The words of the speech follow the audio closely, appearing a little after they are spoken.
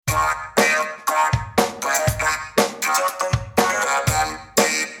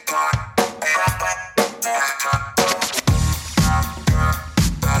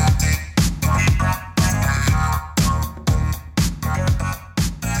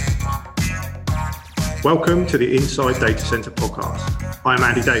Welcome to the Inside Data Center podcast. I'm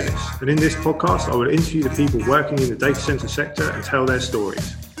Andy Davis, and in this podcast, I will interview the people working in the data center sector and tell their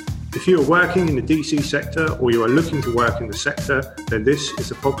stories. If you are working in the DC sector or you are looking to work in the sector, then this is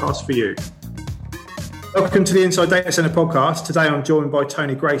the podcast for you. Welcome to the Inside Data Center podcast. Today I'm joined by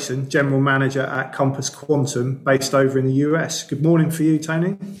Tony Grayson, General Manager at Compass Quantum, based over in the US. Good morning for you,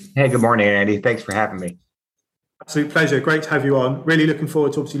 Tony. Hey, good morning, Andy. Thanks for having me. Absolute pleasure. Great to have you on. Really looking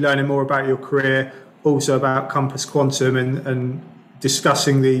forward to obviously learning more about your career, also about Compass Quantum and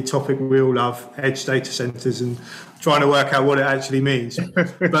discussing the topic we all love, edge data centers, and trying to work out what it actually means.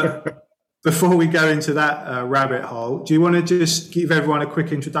 But before we go into that rabbit hole, do you want to just give everyone a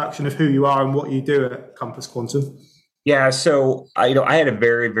quick introduction of who you are and what you do at Compass Quantum? Yeah, so I had a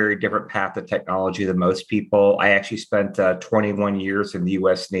very, very different path to technology than most people. I actually spent 21 years in the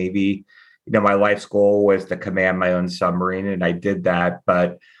U.S. Navy. My life's goal was to command my own submarine, and I did that.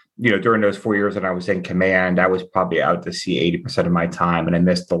 But during those 4 years that I was in command, I was probably out to sea 80% of my time, and I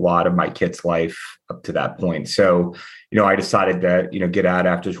missed a lot of my kid's life up to that point. So, I decided to, get out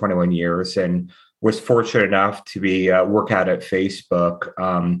after 21 years and was fortunate enough to be work out at Facebook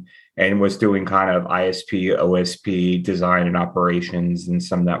and was doing kind of ISP, OSP design and operations and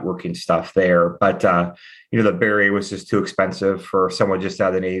some networking stuff there. But, the Bay Area was just too expensive for someone just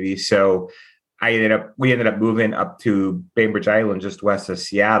out of the Navy. So we ended up moving up to Bainbridge Island, just west of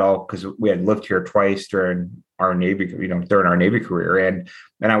Seattle, because we had lived here twice during our Navy, during our Navy career. And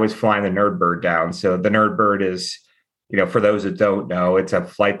I was flying the Nerdbird down. So the Nerdbird is, for those that don't know, it's a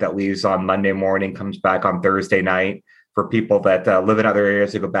flight that leaves on Monday morning, comes back on Thursday night for people that live in other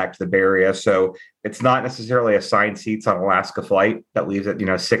areas to go back to the Bay Area. So it's not necessarily assigned seats on Alaska flight that leaves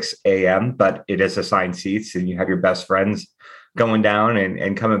at 6 a.m., but it is assigned seats, and you have your best friends going down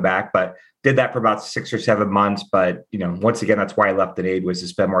and coming back. But did that for about 6 or 7 months. But, once again, that's why I left the Navy, was to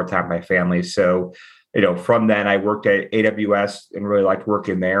spend more time with my family. So, from then I worked at AWS and really liked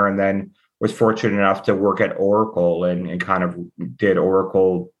working there, and then was fortunate enough to work at Oracle and kind of did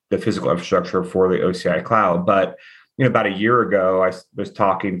Oracle, the physical infrastructure for the OCI cloud. But, about a year ago, I was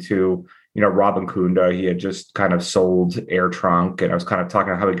talking to, Robin Kunda. He had just kind of sold AirTrunk, and I was kind of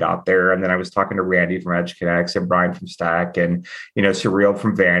talking about how he got there. And then I was talking to Randy from EdgeConneX and Brian from Stack and, Surreal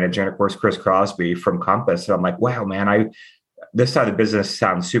from Vantage, and of course, Chris Crosby from Compass. And I'm like, wow, man, this side of the business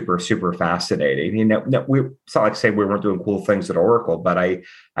sounds super, super fascinating. It's not like saying we weren't doing cool things at Oracle, but I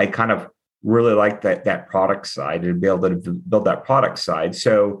kind of really like that product side and be able to build that product side.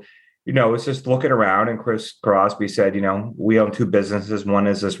 So, it's just looking around, and Chris Crosby said, we own two businesses. One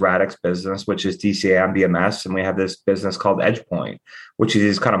is this Radix business, which is DCAM BMS, and we have this business called EdgePoint, which is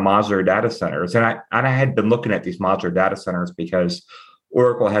these kind of modular data centers. And I had been looking at these modular data centers because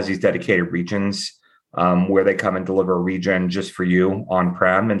Oracle has these dedicated regions where they come and deliver a region just for you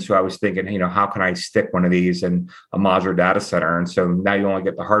on-prem. And so I was thinking, how can I stick one of these in a modular data center? And so now you only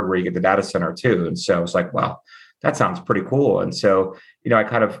get the hardware, you get the data center too. And so I was like, wow, that sounds pretty cool. And so, I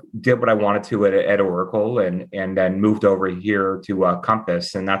kind of did what I wanted to at Oracle and then moved over here to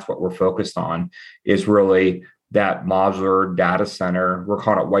Compass. And that's what we're focused on, is really that modular data center. We're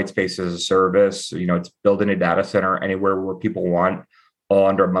calling it white space as a service. It's building a data center anywhere where people want, all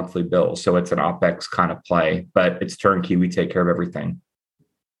under a monthly bill. So it's an OpEx kind of play, but it's turnkey. We take care of everything.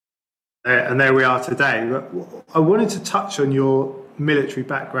 And there we are today. I wanted to touch on your military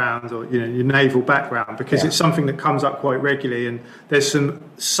background, or your naval background, because it's something that comes up quite regularly, and there's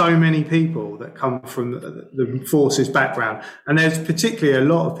so many people that come from the forces background, and there's particularly a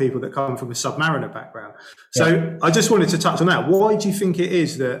lot of people that come from a submariner background. So I just wanted to touch on that. Why do you think it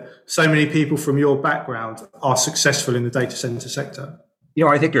is that so many people from your background are successful in the data center sector?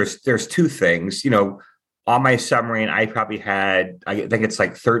 I think there's two things. On my submarine, I probably had, I think it's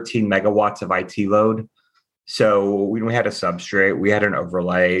like 13 megawatts of IT load. So we had a substrate, we had an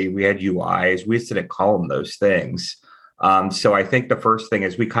overlay, we had UIs, we just didn't call them those things. So I think the first thing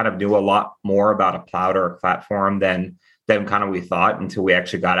is we kind of knew a lot more about a cloud or a platform than kind of we thought until we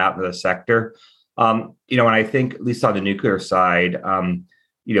actually got out into the sector. And I think at least on the nuclear side,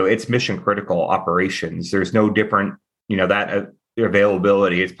 it's mission critical operations. There's no different, that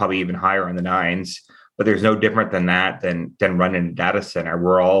availability is probably even higher in the nines, but there's no different than that than running a data center.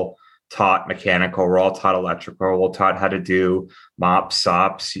 We're all taught mechanical, we're all taught electrical, we're taught how to do MOPS,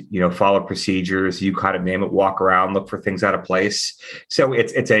 SOPs, follow procedures, you kind of name it, walk around, look for things out of place. So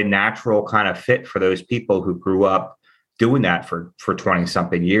it's a natural kind of fit for those people who grew up doing that for 20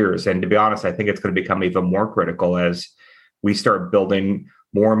 something years. And to be honest, I think it's going to become even more critical as we start building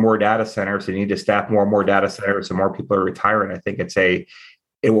more and more data centers. They need to staff more and more data centers, and more people are retiring. I think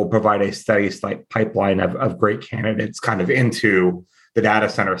it will provide a steady slight pipeline of great candidates kind of into the data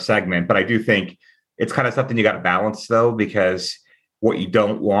center segment. But I do think, it's kind of something you got to balance though, because what you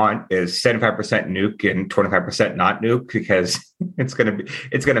don't want is 75% nuke and 25% not nuke, because it's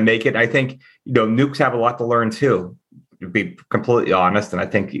gonna make it. I think, nukes have a lot to learn too, to be completely honest. And I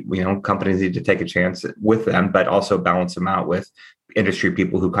think, companies need to take a chance with them, but also balance them out with industry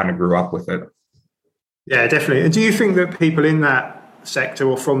people who kind of grew up with it. Yeah, definitely. And do you think that people in that sector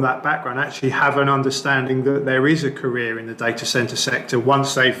or from that background actually have an understanding that there is a career in the data center sector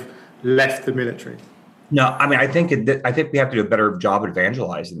once they've left the military? No, I mean, I think we have to do a better job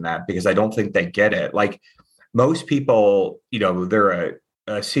evangelizing that, because I don't think they get it. Like most people, they're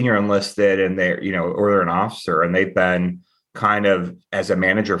a senior enlisted and they're, or they're an officer and they've been kind of as a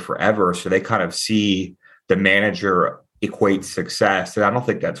manager forever. So they kind of see the manager equate success. And I don't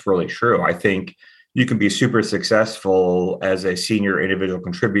think that's really true. I think you can be super successful as a senior individual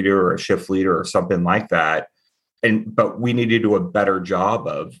contributor or a shift leader or something like that. But we need to do a better job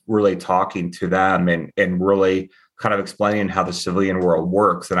of really talking to them and really kind of explaining how the civilian world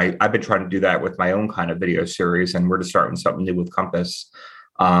works. And I've been trying to do that with my own kind of video series, and we're just starting something new with Compass.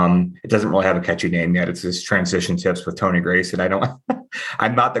 It doesn't really have a catchy name yet. It's just Transition Tips with Tony Grace. And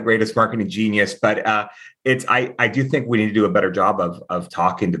I'm not the greatest marketing genius, but I do think we need to do a better job of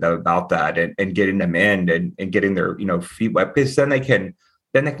talking to them about that and getting them in and getting their, feet wet, because then they can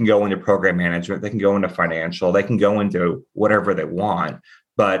go into program management, they can go into financial, they can go into whatever they want.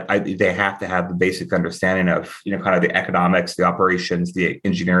 But they have to have the basic understanding of, kind of the economics, the operations, the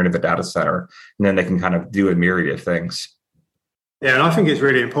engineering of the data center, and then they can kind of do a myriad of things. Yeah, and I think it's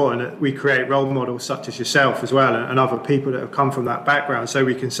really important that we create role models such as yourself as well, and other people that have come from that background, so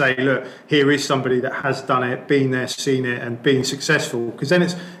we can say, look, here is somebody that has done it, been there, seen it, and been successful, because then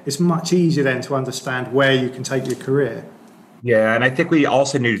it's much easier then to understand where you can take your career. Yeah, and I think we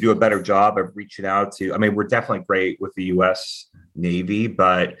also need to do a better job of reaching out to, I mean, we're definitely great with the U.S. Navy,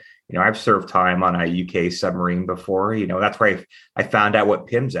 but, I've served time on a UK submarine before. That's where I found out what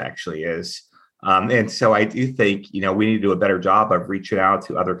PIMS actually is. And so I do think, we need to do a better job of reaching out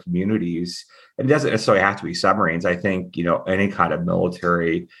to other communities. And it doesn't necessarily have to be submarines. I think, any kind of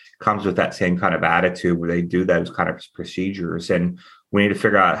military comes with that same kind of attitude where they do those kind of procedures. And we need to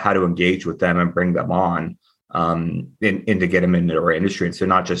figure out how to engage with them and bring them on and to get them into our industry. And so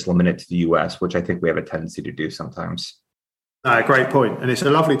not just limit it to the US, which I think we have a tendency to do sometimes. Great point. And it's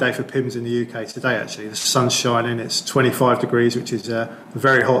a lovely day for PIMS in the UK today, actually. The sun's shining, it's 25 degrees, which is a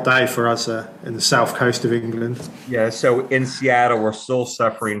very hot day for us in the south coast of England. Yeah, so in Seattle, we're still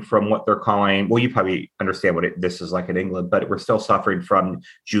suffering from what they're calling, well, you probably understand what this is like in England, but we're still suffering from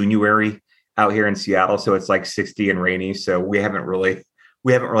January out here in Seattle. So it's like 60 and rainy. So we haven't really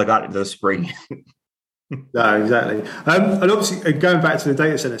gotten into the spring. No, exactly. And obviously, going back to the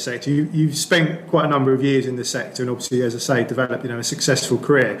data center sector, you've spent quite a number of years in the sector, and obviously, as I say, developed a successful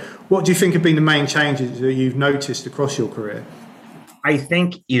career. What do you think have been the main changes that you've noticed across your career? I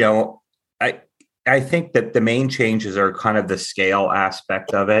think I think that the main changes are kind of the scale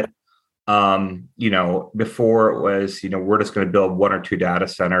aspect of it. Before it was, we're just going to build one or two data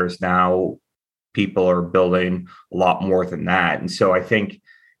centers. Now people are building a lot more than that, and so I think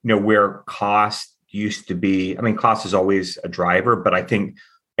where cost used to be, cost is always a driver, but I think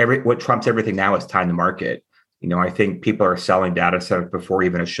what trumps everything now is time to market. I think people are selling data centers before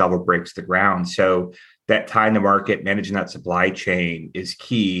even a shovel breaks the ground. So that time to market, managing that supply chain is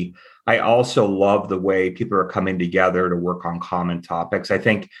key. I also love the way people are coming together to work on common topics. I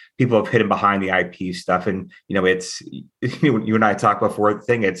think people have hidden behind the IP stuff, and it's you and I talked before. The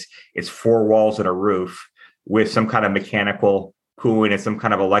thing it's four walls and a roof with some kind of mechanical cooling and some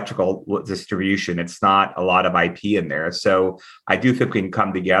kind of electrical distribution. It's not a lot of IP in there. So I do think we can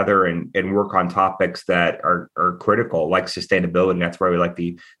come together and work on topics that are critical, like sustainability. That's where we like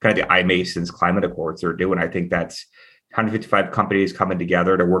the kind of the iMasons climate accords they're doing. I think that's 155 companies coming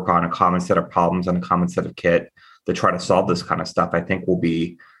together to work on a common set of problems and a common set of kit to try to solve this kind of stuff. I think will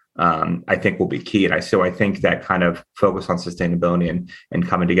be key. And I think that kind of focus on sustainability and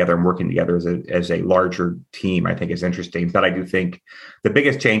coming together and working together as a larger team, I think is interesting. But I do think the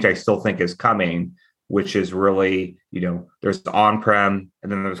biggest change I still think is coming, which is really, there's on-prem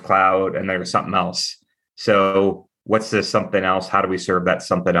and then there's cloud and there's something else. So what's this something else? How do we serve that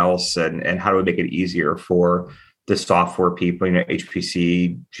something else? And how do we make it easier for the software people,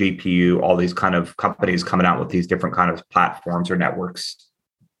 HPC, GPU, all these kind of companies coming out with these different kind of platforms or networks?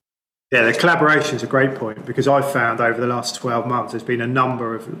 Yeah, the collaboration is a great point, because I've found over the last 12 months there's been a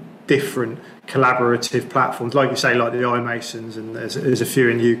number of different collaborative platforms, like you say, like the iMasons, and there's a few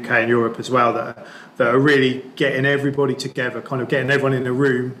in the UK and Europe as well that are really getting everybody together, kind of getting everyone in a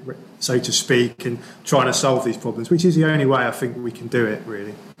room, so to speak, and trying to solve these problems, which is the only way I think we can do it,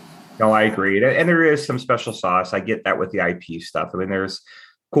 really. No, I agree. And there is some special sauce. I get that with the IP stuff. I mean, there's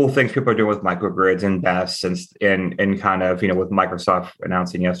cool things people are doing with microgrids and BESS and kind of, with Microsoft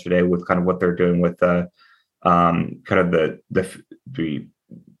announcing yesterday with kind of what they're doing with the kind of the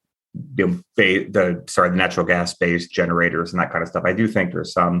natural gas based generators and that kind of stuff. I do think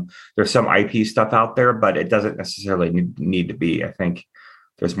there's some IP stuff out there, but it doesn't necessarily need to be. I think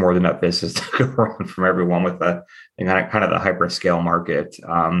there's more than enough business to go around from everyone with the kind of the hyperscale market.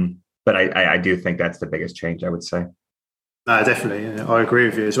 But I do think that's the biggest change, I would say. No, definitely. I agree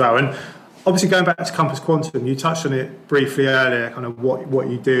with you as well. And obviously, going back to Compass Quantum, you touched on it briefly earlier, kind of what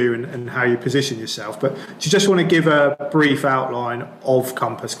you do and how you position yourself. But do you just want to give a brief outline of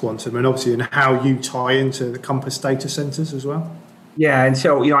Compass Quantum and obviously and how you tie into the Compass data centers as well? Yeah, and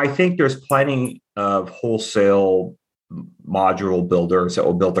so I think there's plenty of wholesale module builders that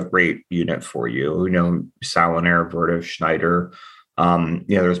will build a great unit for you. Salonair, Vertiv, Schneider.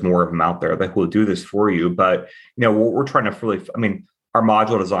 There's more of them out there that will do this for you. But what we're trying to our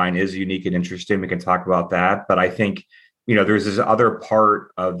module design is unique and interesting. We can talk about that. But I think there's this other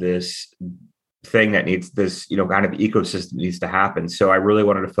part of this thing that needs this kind of ecosystem needs to happen. So I really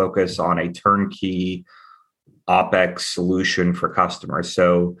wanted to focus on a turnkey OpEx solution for customers.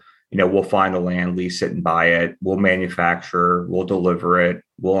 So we'll find the land, lease it, and buy it. We'll manufacture, we'll deliver it,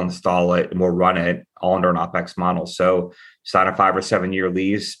 we'll install it, and we'll run it all under an OpEx model. So sign a 5 or 7 year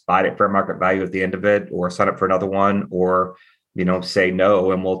lease, buy it at fair market value at the end of it, or sign up for another one, or say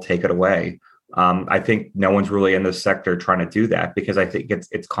no, and we'll take it away. I think no one's really in this sector trying to do that because I think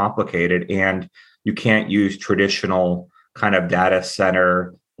it's complicated, and you can't use traditional kind of data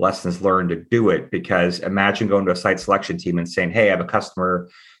center lessons learned to do it. Because imagine going to a site selection team and saying, "Hey, I have a customer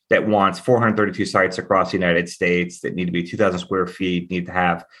that wants 432 sites across the United States that need to be 2,000 square feet, need to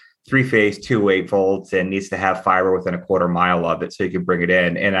have 3-phase, 208 volts, and needs to have fiber within a quarter mile of it so you can bring it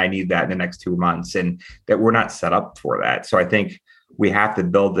in. And I need that in the next 2 months." And that we're not set up for that. So I think we have to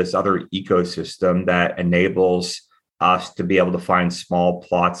build this other ecosystem that enables us to be able to find small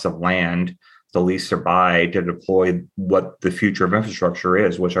plots of land to lease or buy to deploy what the future of infrastructure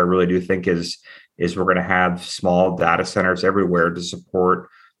is, which I really do think is we're going to have small data centers everywhere to support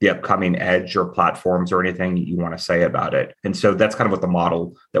the upcoming edge or platforms or anything you want to say about it. And so that's kind of what the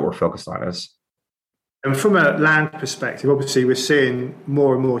model that we're focused on is. And from a land perspective, obviously we're seeing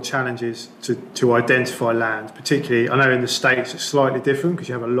more and more challenges to identify land, particularly, I know in the States it's slightly different because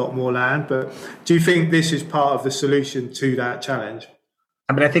you have a lot more land, but do you think this is part of the solution to that challenge?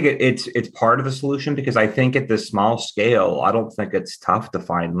 I think it's part of the solution because I think at this small scale, I don't think it's tough to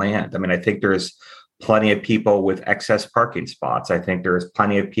find land. I think there's plenty of people with excess parking spots. I think there's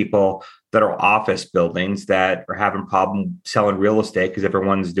plenty of people that are office buildings that are having problem selling real estate because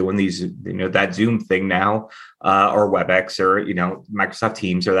everyone's doing these, that Zoom thing now, or WebEx or, Microsoft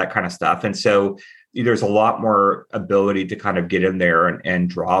Teams or that kind of stuff. And so there's a lot more ability to kind of get in there and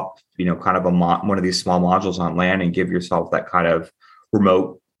drop, kind of one of these small modules on land and give yourself that kind of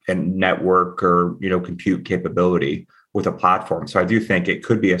remote and network or, compute capability with a platform. So I do think it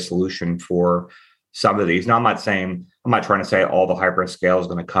could be a solution for some of these. Now, I'm not trying to say all the hyperscale is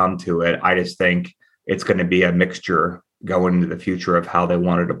going to come to it. I just think it's going to be a mixture going into the future of how they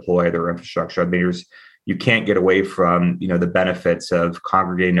want to deploy their infrastructure. You can't get away from, the benefits of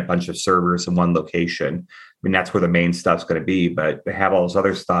congregating a bunch of servers in one location. That's where the main stuff's going to be, but they have all this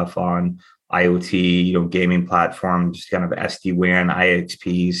other stuff on IoT, gaming platforms, kind of SD-WAN,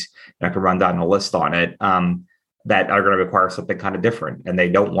 IXPs, and I can run down a list on it. That are going to require something kind of different, and they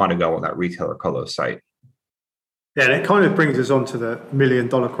don't want to go on that retailer colo site. Yeah, and it kind of brings us on to the $1 million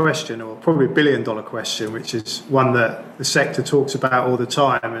question, or probably $1 billion question, which is one that the sector talks about all the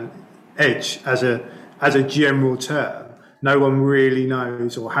time. And edge, as a general term, no one really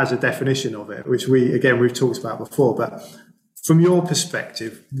knows or has a definition of it, which we've talked about before. But from your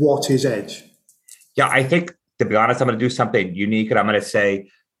perspective, what is edge? Yeah, I think, to be honest, I'm going to do something unique, and I'm going to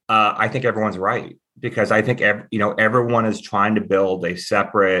say I think everyone's right. Because I think everyone is trying to build a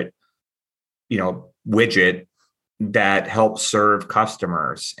separate, widget that helps serve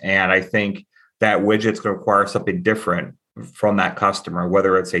customers, and I think that widget's going to require something different from that customer,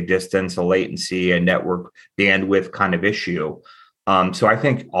 whether it's a distance, a latency, a network bandwidth kind of issue. So I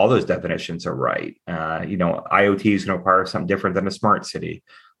think all those definitions are right. IoT is going to require something different than a smart city,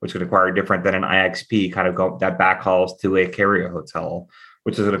 which would require different than an IXP, kind of that backhauls to a carrier hotel,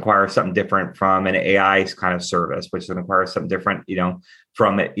 which is going to require something different from an AI kind of service, which is going to require something different,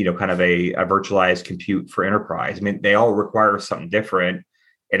 from kind of a virtualized compute for enterprise. They all require something different.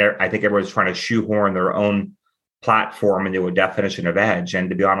 And I think everyone's trying to shoehorn their own platform into a definition of edge. And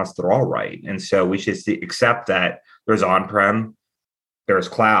to be honest, they're all right. And so we should accept that there's on-prem, there's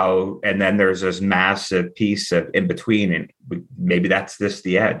cloud, and then there's this massive piece of in between, and maybe that's this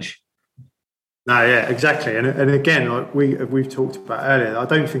the edge. No, yeah, exactly. And again, like we've talked about earlier,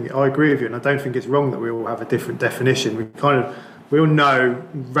 I agree with you, and I don't think it's wrong that we all have a different definition. We all know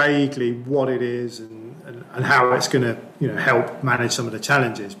vaguely what it is and how it's going to help manage some of the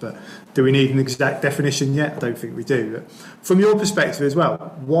challenges. But do we need an exact definition yet? I don't think we do. But from your perspective as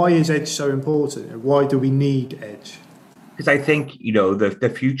well, why is edge so important? And why do we need edge? Because I think,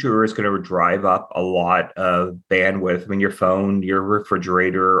 the future is going to drive up a lot of bandwidth. I mean, your phone, your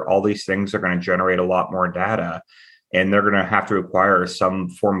refrigerator, all these things are going to generate a lot more data, and they're going to have to require some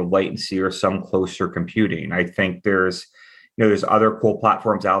form of latency or some closer computing. I think there's other cool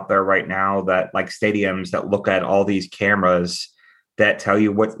platforms out there right now that, like stadiums, that look at all these cameras that tell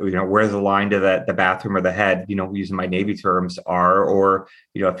you where the line to the bathroom or the head, using my Navy terms, are, or,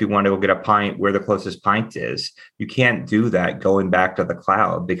 if you want to go get a pint, where the closest pint is. You can't do that going back to the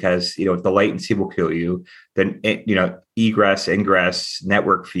cloud, because, the latency will kill you. Then, egress, ingress,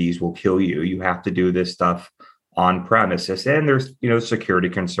 network fees will kill you. You have to do this stuff on premises. And there's, security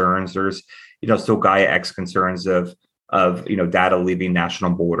concerns. There's, still Gaia X concerns of data leaving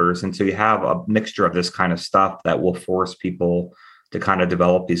national borders. And so you have a mixture of this kind of stuff that will force people to kind of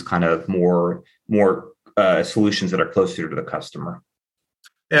develop these kind of more solutions that are closer to the customer.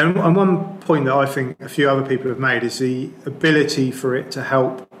 Yeah, and one point that I think a few other people have made is the ability for it to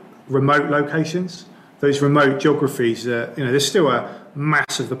help remote locations, those remote geographies. There's still a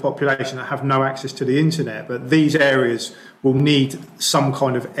mass of the population that have no access to the internet, but these areas will need some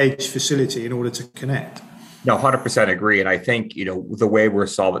kind of edge facility in order to connect. No, 100% agree. And I think, the way we're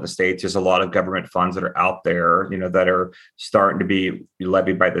solving in the States, there's a lot of government funds that are out there, that are starting to be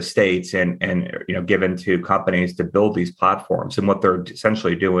levied by the states and given to companies to build these platforms. And what they're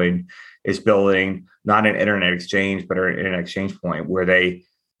essentially doing is building not an internet exchange, but an internet exchange point where they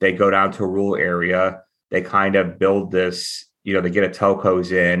go down to a rural area. They kind of build this, they get a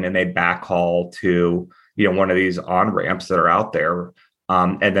telcos in and they backhaul to, one of these on-ramps that are out there.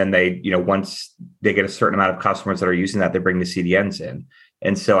 And then they, once they get a certain amount of customers that are using that, they bring the CDNs in.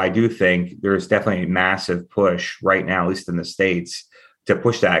 And so I do think there's definitely a massive push right now, at least in the States, to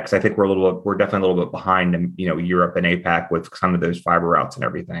push that, because I think we're definitely a little bit behind in, Europe and APAC with some of those fiber routes and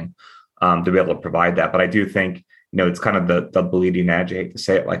everything, to be able to provide that. But I do think, it's kind of the bleeding edge. I hate to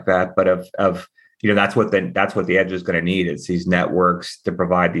say it like that, but that's what the edge is going to need. It's these networks to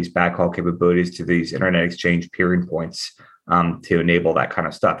provide these backhaul capabilities to these internet exchange peering points. To enable that kind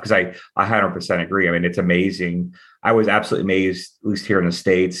of stuff. Because I 100% agree. I mean, it's amazing. I was absolutely amazed, at least here in the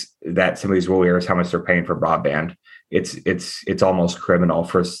States, that some of these rural areas, how much they're paying for broadband. It's almost criminal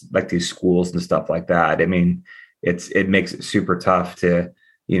for like these schools and stuff like that. I mean, it makes it super tough to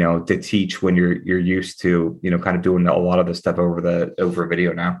teach when you're used to, kind of doing a lot of this stuff over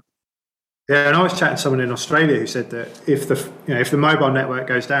video now. Yeah, and I was chatting to someone in Australia who said that if the mobile network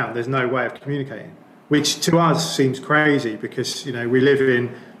goes down, there's no way of communicating. Which to us seems crazy because, we live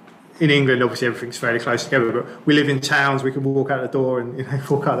in England, obviously everything's fairly close together, but we live in towns, we can walk out the door and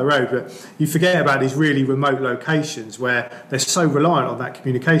walk out the road. But you forget about these really remote locations where they're so reliant on that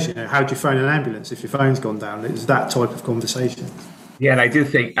communication. How do you phone an ambulance if your phone's gone down? It's that type of conversation. Yeah, and I do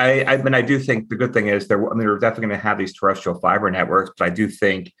think I do think the good thing is they're definitely going to have these terrestrial fiber networks, but I do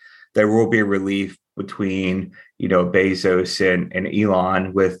think there will be a relief between Bezos and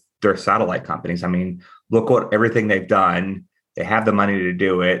Elon with their satellite companies. I mean, look what everything they've done. They have the money to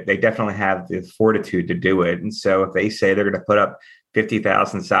do it. They definitely have the fortitude to do it. And so if they say they're going to put up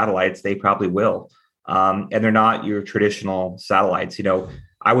 50,000 satellites, they probably will. And they're not your traditional satellites.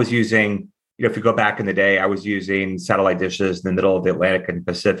 I was using, if you go back in the day, I was using satellite dishes in the middle of the Atlantic and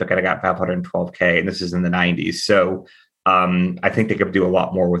Pacific, and I got 512K, and this is in the 90s. So I think they could do a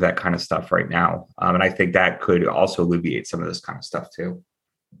lot more with that kind of stuff right now. And I think that could also alleviate some of this kind of stuff too.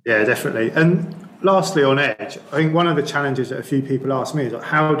 Yeah, definitely. And lastly, on edge, I think one of the challenges that a few people ask me is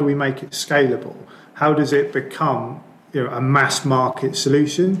how do we make it scalable? How does it become a mass market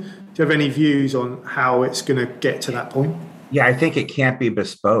solution? Do you have any views on how it's going to get to that point? Yeah, I think it can't be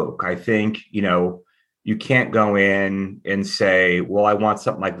bespoke. I think, you can't go in and say, well, I want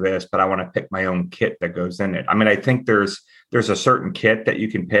something like this, but I want to pick my own kit that goes in it. I mean, I think there's a certain kit that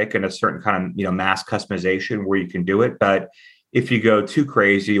you can pick and a certain kind of, mass customization where you can do it. But if you go too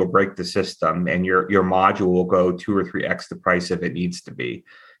crazy, you'll break the system and your module will go 2 or 3x the price if it needs to be.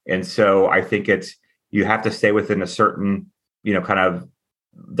 And so I think you have to stay within a certain, kind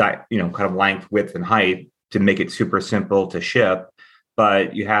of length, width, and height to make it super simple to ship.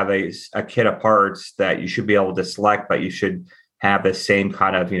 But you have a kit of parts that you should be able to select, but you should have the same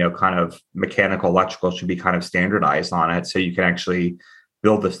kind of, kind of mechanical, electrical should be kind of standardized on it. So you can actually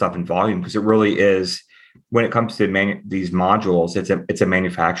build this stuff in volume, because it really is, when it comes to these modules, it's a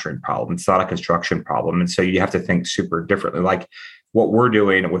manufacturing problem. It's not a construction problem. And so you have to think super differently. Like what we're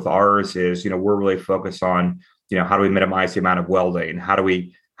doing with ours is, we're really focused on, how do we minimize the amount of welding? How do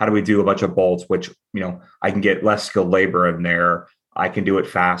we do a bunch of bolts, which, I can get less skilled labor in there. I can do it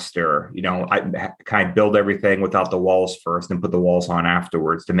faster. I kind of build everything without the walls first and put the walls on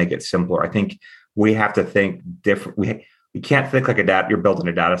afterwards to make it simpler. I think we have to think different. We can't think like you're building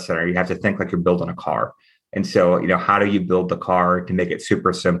a data center. You have to think like you're building a car. And so, how do you build the car to make it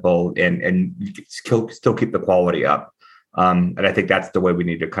super simple and still keep the quality up? And I think that's the way we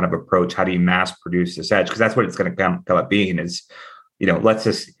need to kind of approach, how do you mass produce this edge? Because that's what it's going to come up being is, let's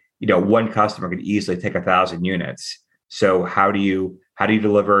just, one customer could easily take 1,000 units. So how do you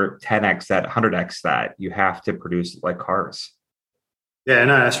deliver 10x that, 100x that? You have to produce like cars. Yeah,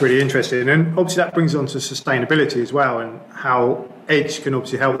 no, that's really interesting. And obviously that brings on to sustainability as well, and how Edge can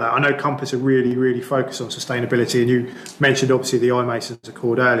obviously help that. I know Compass are really, really focused on sustainability, and you mentioned obviously the iMasons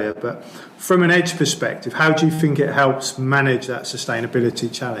Accord earlier, but from an Edge perspective, how do you think it helps manage that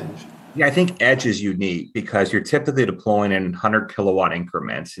sustainability challenge? Yeah, I think Edge is unique because you're typically deploying in 100 kilowatt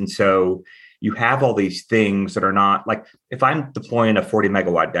increments. And so you have all these things that are not like, if I'm deploying a 40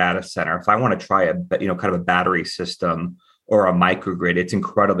 megawatt data center, if I want to try kind of a battery system or a microgrid, it's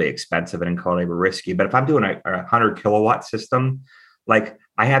incredibly expensive and incredibly risky. But if I'm doing a 100 kilowatt system, like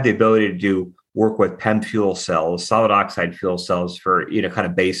I have the ability to work with PEM fuel cells, solid oxide fuel cells for, kind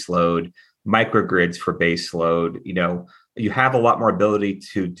of base load, microgrids for base load. You have a lot more ability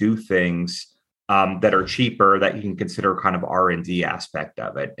to do things that are cheaper that you can consider kind of R&D aspect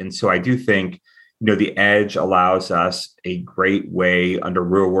of it. And so I do think, the Edge allows us a great way under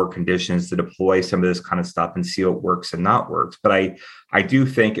real world conditions to deploy some of this kind of stuff and see what works and not works. But I do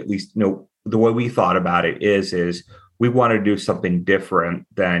think, at least, the way we thought about it is we want to do something different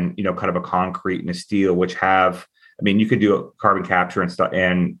than, kind of a concrete and a steel, which you can do a carbon capture and stuff,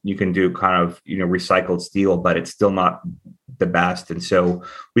 and you can do kind of, recycled steel, but it's still not the best. And so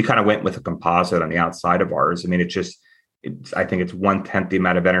we kind of went with a composite on the outside of ours. I think it's 1/10 the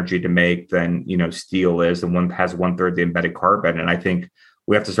amount of energy to make than, steel is, and one has 1/3 the embedded carbon. And I think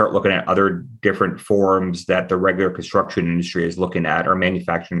we have to start looking at other different forms that the regular construction industry is looking at, or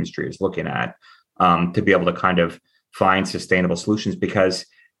manufacturing industry is looking at, to be able to kind of find sustainable solutions. Because,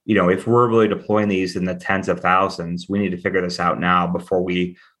 if we're really deploying these in the tens of thousands, we need to figure this out now before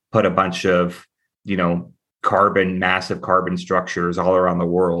we put a bunch of, massive carbon structures all around the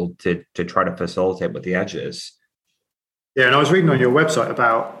world to try to facilitate what the Edge is. Yeah, and I was reading on your website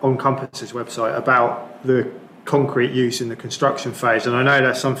on Compass's website about the concrete use in the construction phase, and I know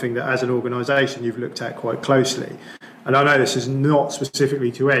that's something that as an organisation you've looked at quite closely. And I know this is not specifically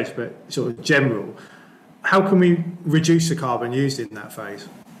to Edge, but sort of general. How can we reduce the carbon used in that phase?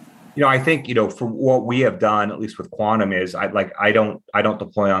 I think, for what we have done, at least with Quantum, is I don't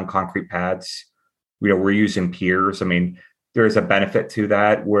deploy on concrete pads. We're using piers. There's a benefit to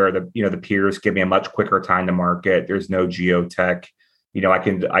that where the piers give me a much quicker time to market. There's no geotech.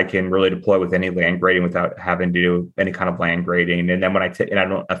 I can really deploy with any land grading without having to do any kind of land grading. And then when I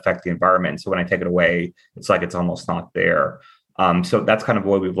don't affect the environment. So when I take it away, it's like it's almost not there. So that's kind of the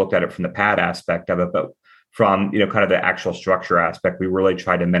way we've looked at it from the pad aspect of it. But from, kind of the actual structure aspect, we really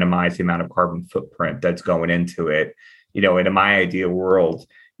try to minimize the amount of carbon footprint that's going into it. In my ideal world,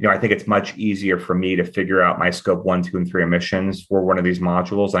 I think it's much easier for me to figure out my scope 1, 2, and 3 emissions for one of these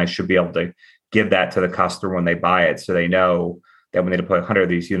modules. And I should be able to give that to the customer when they buy it, so they know that when they deploy 100 of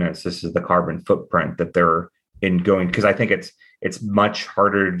these units, this is the carbon footprint that they're in going. Because I think it's much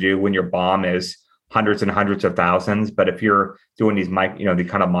harder to do when your BOM is hundreds and hundreds of thousands. But if you're doing these the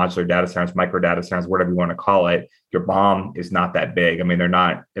kind of modular data centers, micro data centers, whatever you want to call it, your BOM is not that big.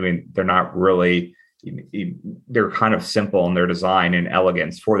 They're not really. They're kind of simple in their design and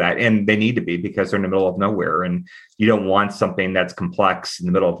elegance for that. And they need to be, because they're in the middle of nowhere. And you don't want something that's complex in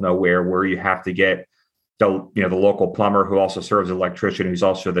the middle of nowhere where you have to get the local plumber who also serves as an electrician, who's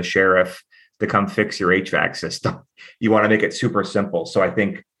also the sheriff, to come fix your HVAC system. You want to make it super simple. So I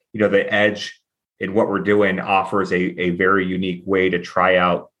think, the Edge in what we're doing offers a very unique way to try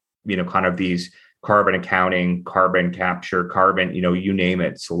out, kind of these carbon accounting, carbon capture, carbon, you name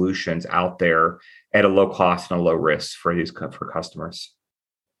it, solutions out there at a low cost and a low risk for customers.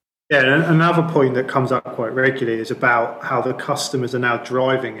 Yeah, and another point that comes up quite regularly is about how the customers are now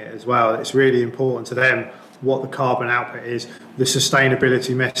driving it as well. It's really important to them what the carbon output is, the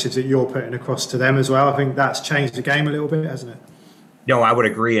sustainability message that you're putting across to them as well. I think that's changed the game a little bit, hasn't it? No, I would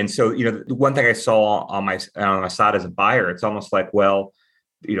agree. And so, the one thing I saw on my side as a buyer, it's almost like, well,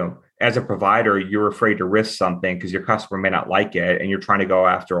 as a provider, you're afraid to risk something because your customer may not like it, and you're trying to go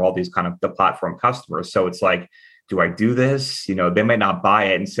after all these kind of the platform customers. So it's like, do I do this? They may not buy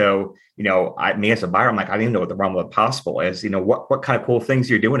it. And so, me as a buyer, I'm like, I don't even know what the realm of the possible is. What kind of cool things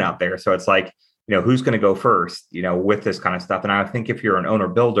you're doing out there. So it's like, who's going to go first, with this kind of stuff. And I think if you're an owner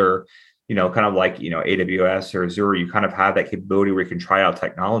builder, kind of like, AWS or Azure, you kind of have that capability where you can try out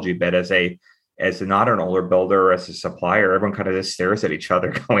technology, but as not an owner builder, or as a supplier, everyone kind of just stares at each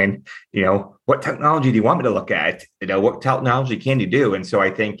other going, what technology do you want me to look at? What technology can you do? And so I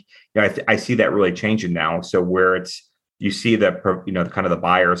think, I see that really changing now. So where you see that, kind of the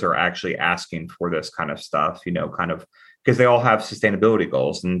buyers are actually asking for this kind of stuff, kind of, because they all have sustainability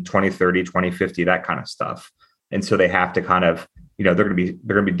goals in 2030, 2050, that kind of stuff. And so they have to kind of, they're going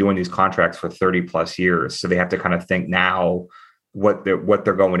to be doing these contracts for 30 plus years. So they have to kind of think now what they're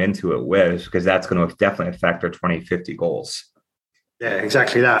going into it with, because that's going to definitely affect their 2050 goals. Yeah,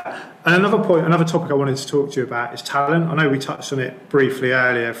 exactly that. And another topic I wanted to talk to you about is talent. I know we touched on it briefly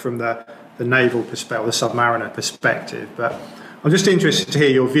earlier from the naval perspective, the submariner perspective, but I'm just interested to hear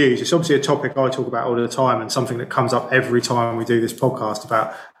your views. It's obviously a topic I talk about all the time and something that comes up every time we do this podcast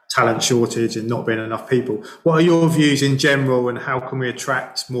about talent shortage and not being enough people. What are your views in general, and how can we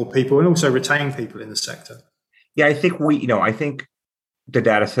attract more people and also retain people in the sector? Yeah, I think I think the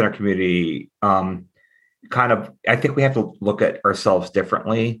data center community, I think we have to look at ourselves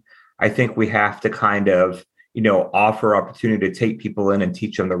differently. I think we have to kind of, offer opportunity to take people in and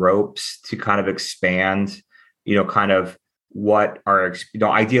teach them the ropes to kind of expand, kind of what our,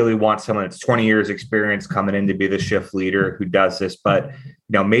 ideally want someone that's 20 years experience coming in to be the shift leader who does this, but,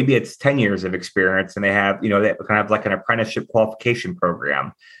 maybe it's 10 years of experience and they have, they kind of like an apprenticeship qualification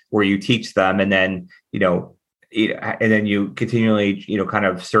program where you teach them and then, and then you continually, kind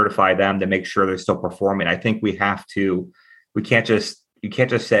of certify them to make sure they're still performing. I think you can't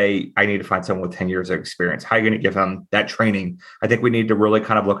just say, I need to find someone with 10 years of experience. How are you going to give them that training? I think we need to really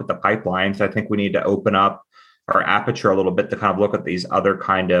kind of look at the pipelines. I think we need to open up our aperture a little bit to kind of look at these other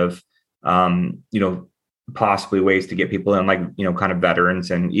kind of, possibly ways to get people in, like, kind of veterans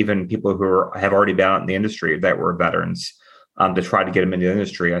and even people who have already been out in the industry that were veterans. To try to get them into the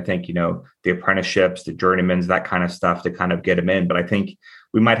industry. I think, the apprenticeships, the journeymans, that kind of stuff to kind of get them in. But I think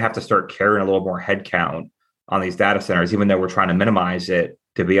we might have to start carrying a little more headcount on these data centers, even though we're trying to minimize it,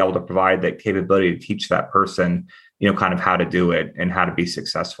 to be able to provide that capability to teach that person, kind of how to do it and how to be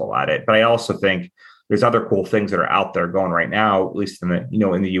successful at it. But I also think there's other cool things that are out there going right now, at least in the,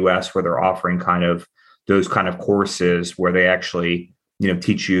 in the US, where they're offering kind of those kind of courses where they actually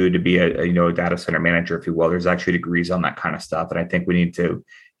teach you to be a data center manager, if you will. There's actually degrees on that kind of stuff. And I think we need to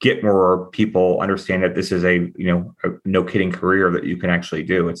get more people understand that this is a no kidding career that you can actually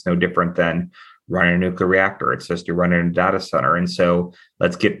do. It's no different than running a nuclear reactor. It's just you're running a data center. And so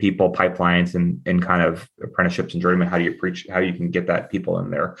let's get people pipelines and kind of apprenticeships and journeyman. How you can get that people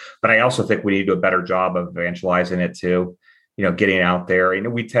in there. But I also think we need to do a better job of evangelizing it too, getting out there.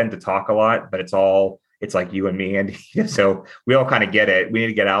 We tend to talk a lot, but it's like you and me, and so we all kind of get it. We need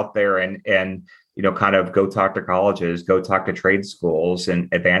to get out there and kind of go talk to colleges, go talk to trade schools, and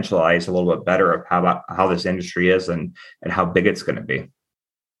evangelize a little bit better of how this industry is and how big it's going to be.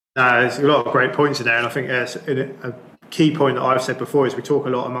 There's a lot of great points in there, and I think there's a key point that I've said before is we talk a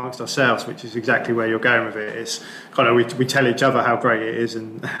lot amongst ourselves, which is exactly where you're going with it. It's kind of we tell each other how great it is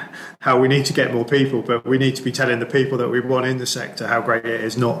and how we need to get more people, but we need to be telling the people that we want in the sector how great it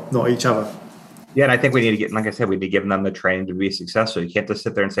is, not each other. Yeah, and I think we need to get, like I said, we need to give them the training to be successful. You can't just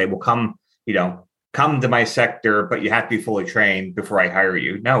sit there and say, well, come to my sector, but you have to be fully trained before I hire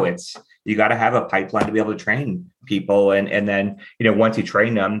you. No, you got to have a pipeline to be able to train people. And then, once you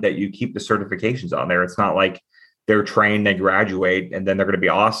train them, that you keep the certifications on there. It's not like they're trained, they graduate, and then they're going to be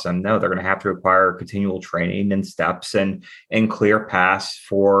awesome. No, they're going to have to require continual training and steps and clear paths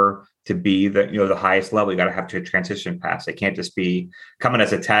to be the highest level. You got to have to transition paths. It can't just be coming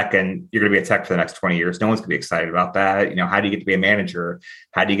as a tech and you're going to be a tech for the next 20 years. No one's going to be excited about that. How do you get to be a manager?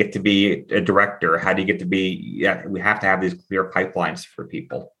 How do you get to be a director? How do you get to be, we have to have these clear pipelines for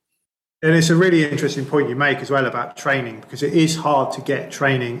people. And it's a really interesting point you make as well about training, because it is hard to get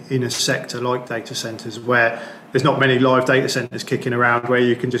training in a sector like data centers where there's not many live data centers kicking around where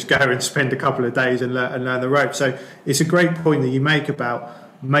you can just go and spend a couple of days and learn the ropes. So it's a great point that you make about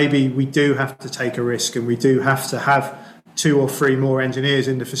maybe we do have to take a risk and we do have to have 2 or 3 more engineers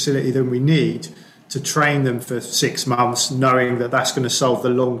in the facility than we need to train them for 6 months, knowing that that's going to solve the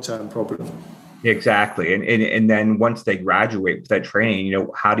long-term problem. Exactly. And then once they graduate with that training,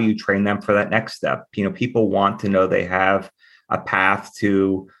 how do you train them for that next step? People want to know they have a path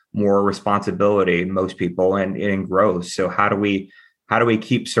to more responsibility, most people, and growth. So how do we how do we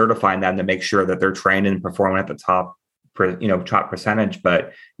keep certifying them to make sure that they're trained and performing at the top, top percentage?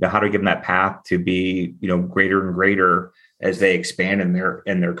 But how do we give them that path to be, greater and greater as they expand in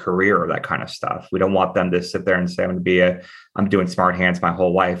their career or that kind of stuff? We don't want them to sit there and say, I'm doing smart hands my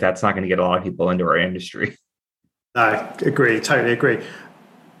whole life. That's not going to get a lot of people into our industry. No, totally agree.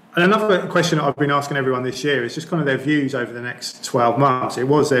 And another question that I've been asking everyone this year is just kind of their views over the next 12 months. It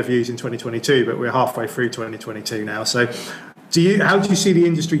was their views in 2022, but we're halfway through 2022 now. So how do you see the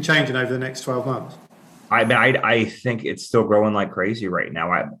industry changing over the next 12 months? I think it's still growing like crazy right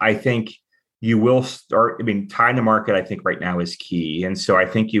now. I think you will start, time to market, I think right now is key. And so I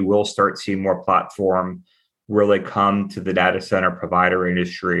think you will start seeing more platform really come to the data center provider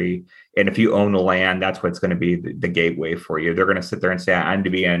industry. And if you own the land, that's what's going to be the gateway for you. They're going to sit there and say, I need to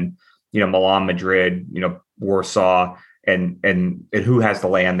be in, Milan, Madrid, Warsaw, and who has the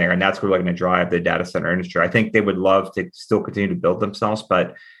land there. And that's really going to drive the data center industry. I think they would love to still continue to build themselves,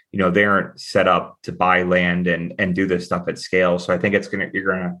 but they aren't set up to buy land and do this stuff at scale. So I think you're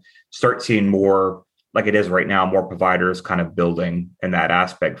going to start seeing more, like it is right now, more providers kind of building in that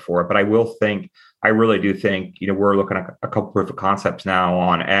aspect for it. But I really do think, we're looking at a couple proof of concepts now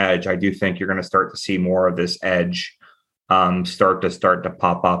on edge. I do think you're going to start to see more of this edge start to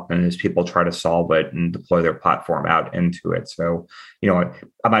pop up, and as people try to solve it and deploy their platform out into it. So,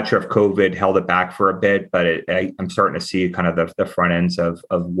 I'm not sure if COVID held it back for a bit, but I'm starting to see kind of the front ends of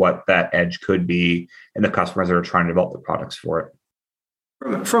what that edge could be, and the customers that are trying to develop the products for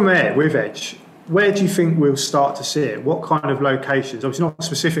it. From there, with edge, where do you think we'll start to see it? What kind of locations? Obviously not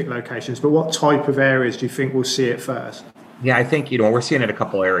specific locations, but what type of areas do you think we'll see it first? Yeah, I think, we're seeing it a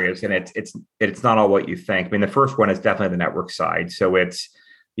couple areas, and it's not all what you think. The first one is definitely the network side. So it's,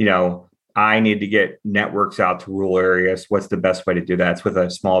 I need to get networks out to rural areas. What's the best way to do that? It's with a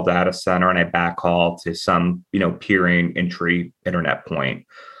small data center and a backhaul to some, peering entry internet point.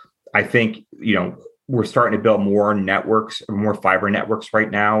 I think, we're starting to build more networks, more fiber networks right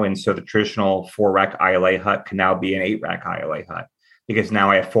now. And so the traditional 4-rack ILA hut can now be an 8-rack ILA hut, because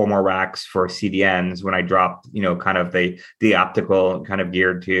now I have 4 more racks for CDNs when I drop, kind of the optical kind of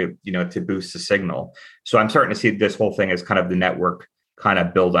geared to, to boost the signal. So I'm starting to see this whole thing as kind of the network kind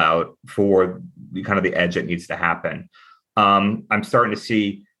of build out for kind of the edge that needs to happen. I'm starting to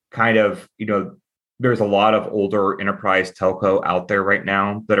see kind of, there's a lot of older enterprise telco out there right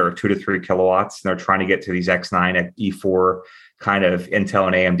now that are 2 to 3 kilowatts, and they're trying to get to these X9, E4 kind of Intel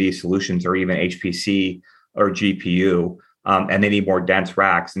and AMD solutions, or even HPC or GPU, and they need more dense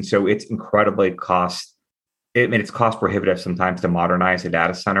racks. And so it's incredibly it's cost prohibitive sometimes to modernize a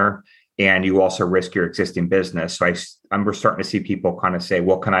data center, and you also risk your existing business. So we're starting to see people kind of say,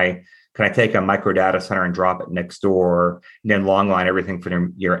 well, can I take a micro data center and drop it next door, and then long line everything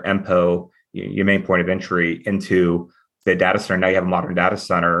from your MPO, your main point of entry, into the data center? Now you have a modern data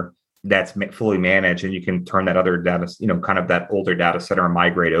center that's fully managed, and you can turn that other data, kind of that older data center and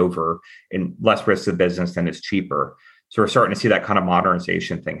migrate over, and less risk to the business, and it's cheaper. So we're starting to see that kind of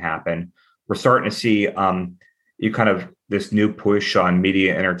modernization thing happen. We're starting to see this new push on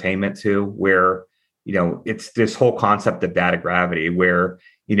media entertainment too, where, it's this whole concept of data gravity, where,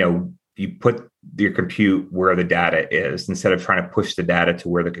 you put your compute where the data is instead of trying to push the data to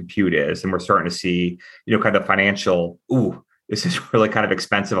where the compute is. And we're starting to see, kind of financial, this is really kind of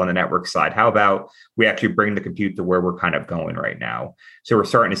expensive on the network side. How about we actually bring the compute to where we're kind of going right now? So we're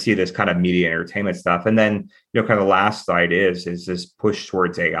starting to see this kind of media entertainment stuff. And then, kind of the last side is this push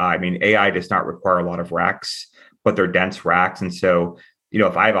towards AI. AI does not require a lot of racks, but they're dense racks. And so,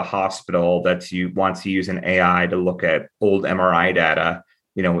 if I have a hospital wants to use an AI to look at old MRI data,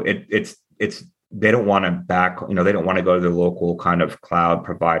 it's they don't want to they don't want to go to the local kind of cloud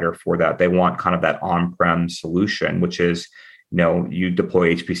provider for that. They want kind of that on-prem solution, which is, you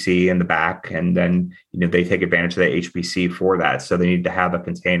deploy HPC in the back, and then, they take advantage of the HPC for that. So they need to have a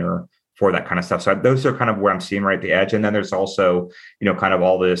container for that kind of stuff. So those are kind of where I'm seeing right at the edge. And then there's also, kind of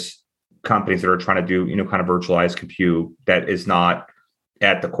all this companies that are trying to do, kind of virtualized compute that is not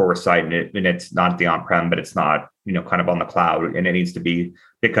at the core site, and it's not the on-prem, but it's not, kind of on the cloud, and it needs to be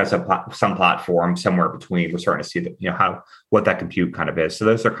because of some platform somewhere between. We're starting to see that, what that compute kind of is. So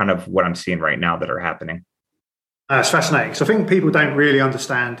those are kind of what I'm seeing right now that are happening. It's fascinating. So I think people don't really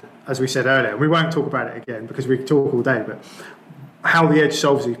understand, as we said earlier, and we won't talk about it again because we could talk all day, but how the edge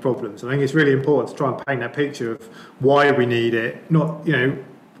solves these problems. I think it's really important to try and paint that picture of why we need it. Not,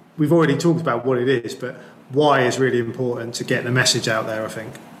 we've already talked about what it is, but why is really important to get the message out there, I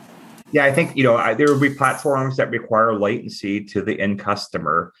think. Yeah, I think, there will be platforms that require latency to the end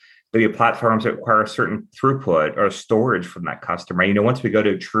customer. There'll be platforms that require a certain throughput or storage from that customer. Once we go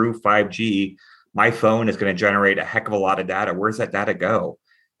to true 5G, my phone is going to generate a heck of a lot of data. Where's that data go?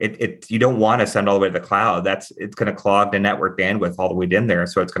 You don't want to send all the way to the cloud. It's going to clog the network bandwidth all the way in there.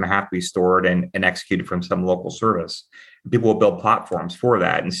 So it's going to have to be stored and executed from some local service. People will build platforms for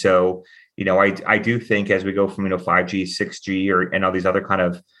that. And so, I do think as we go from 5G, 6G, and all these other kind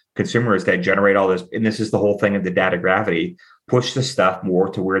of consumers that generate all this, and this is the whole thing of the data gravity, push the stuff more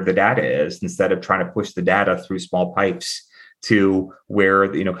to where the data is instead of trying to push the data through small pipes to where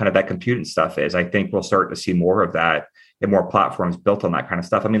kind of that computing stuff is. I think we'll start to see more of that and more platforms built on that kind of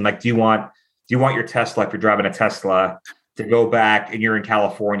stuff. I mean, like, do you want your Tesla, if you're driving a Tesla, to go back and you're in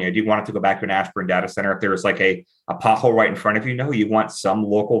California? Do you want it to go back to an Ashburn data center if there's like a pothole right in front of you? No, you want some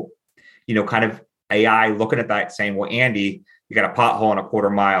local, kind of AI looking at that saying, well, Andy, you got a pothole in a quarter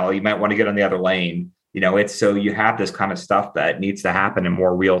mile. You might want to get on the other lane. It's so you have this kind of stuff that needs to happen in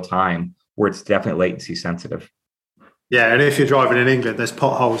more real time where it's definitely latency sensitive. Yeah, and if you're driving in England, there's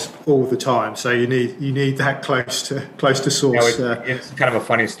potholes all the time, so you need that close to source. It's kind of a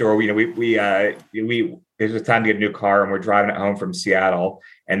funny story. We there's a time to get a new car, and we're driving it home from Seattle,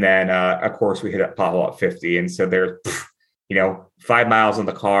 and then of course we hit a pothole at 50, and so there's 5 miles in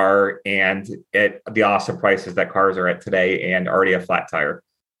the car, and at the awesome prices that cars are at today, and already a flat tire,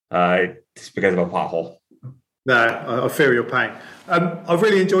 just because of a pothole. No, I feel your pain. I've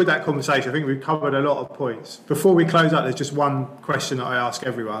really enjoyed that conversation. I think we've covered a lot of points. Before we close out, there's just one question that I ask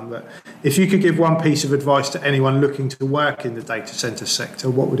everyone. That if you could give one piece of advice to anyone looking to work in the data center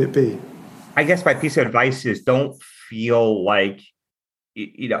sector, what would it be? I guess my piece of advice is don't feel like,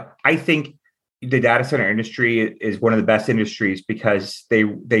 I think the data center industry is one of the best industries because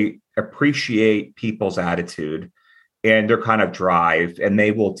they appreciate people's attitude and their kind of drive, and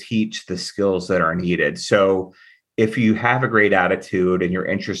they will teach the skills that are needed. So if you have a great attitude and you're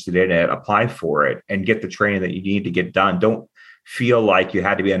interested in it, apply for it and get the training that you need to get done. Don't feel like you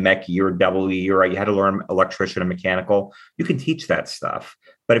had to be a mechie or double E or you had to learn electrician and mechanical. You can teach that stuff.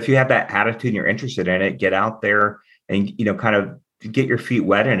 But if you have that attitude and you're interested in it, get out there and, kind of get your feet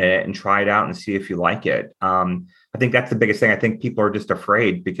wet in it and try it out and see if you like it. I think that's the biggest thing. I think people are just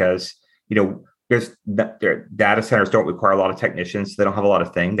afraid because, their data centers don't require a lot of technicians. They don't have a lot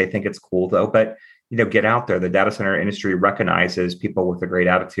of things. They think it's cool though, but get out there. The data center industry recognizes people with the great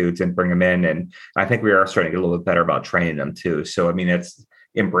attitudes and bring them in. And I think we are starting to get a little bit better about training them too. So, it's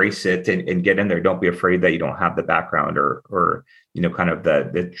embrace it and get in there. Don't be afraid that you don't have the background or kind of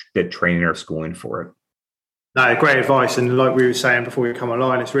the training or schooling for it. No, great advice. And like we were saying before we come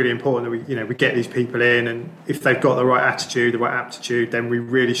online, it's really important that we get these people in, and if they've got the right attitude, the right aptitude, then we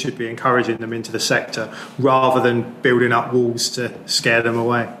really should be encouraging them into the sector rather than building up walls to scare them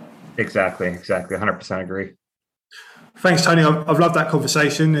away. Exactly. 100% agree. Thanks, Tony. I've loved that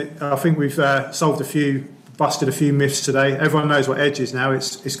conversation. I think we've busted a few myths today. Everyone knows what edge is now.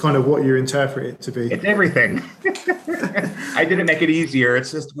 It's kind of what you interpret it to be. It's everything. I didn't make it easier.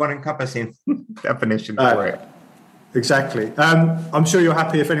 It's just one encompassing definition for it. Exactly. I'm sure you're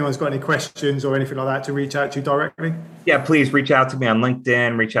happy if anyone's got any questions or anything like that to reach out to you directly. Yeah, please reach out to me on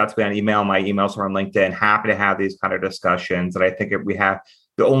LinkedIn, reach out to me on email. My emails are on LinkedIn. Happy to have these kind of discussions. And I think if we have,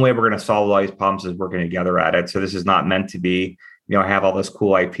 the only way we're going to solve all these problems is working together at it. So this is not meant to be, I have all this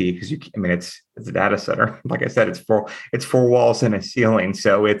cool IP because it's a data center. Like I said, it's four walls and a ceiling.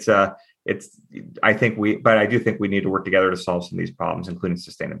 So I do think we need to work together to solve some of these problems, including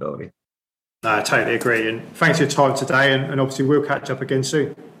sustainability. I totally agree. And thanks for your time today. And obviously we'll catch up again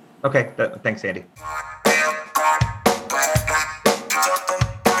soon. Okay. Thanks, Andy.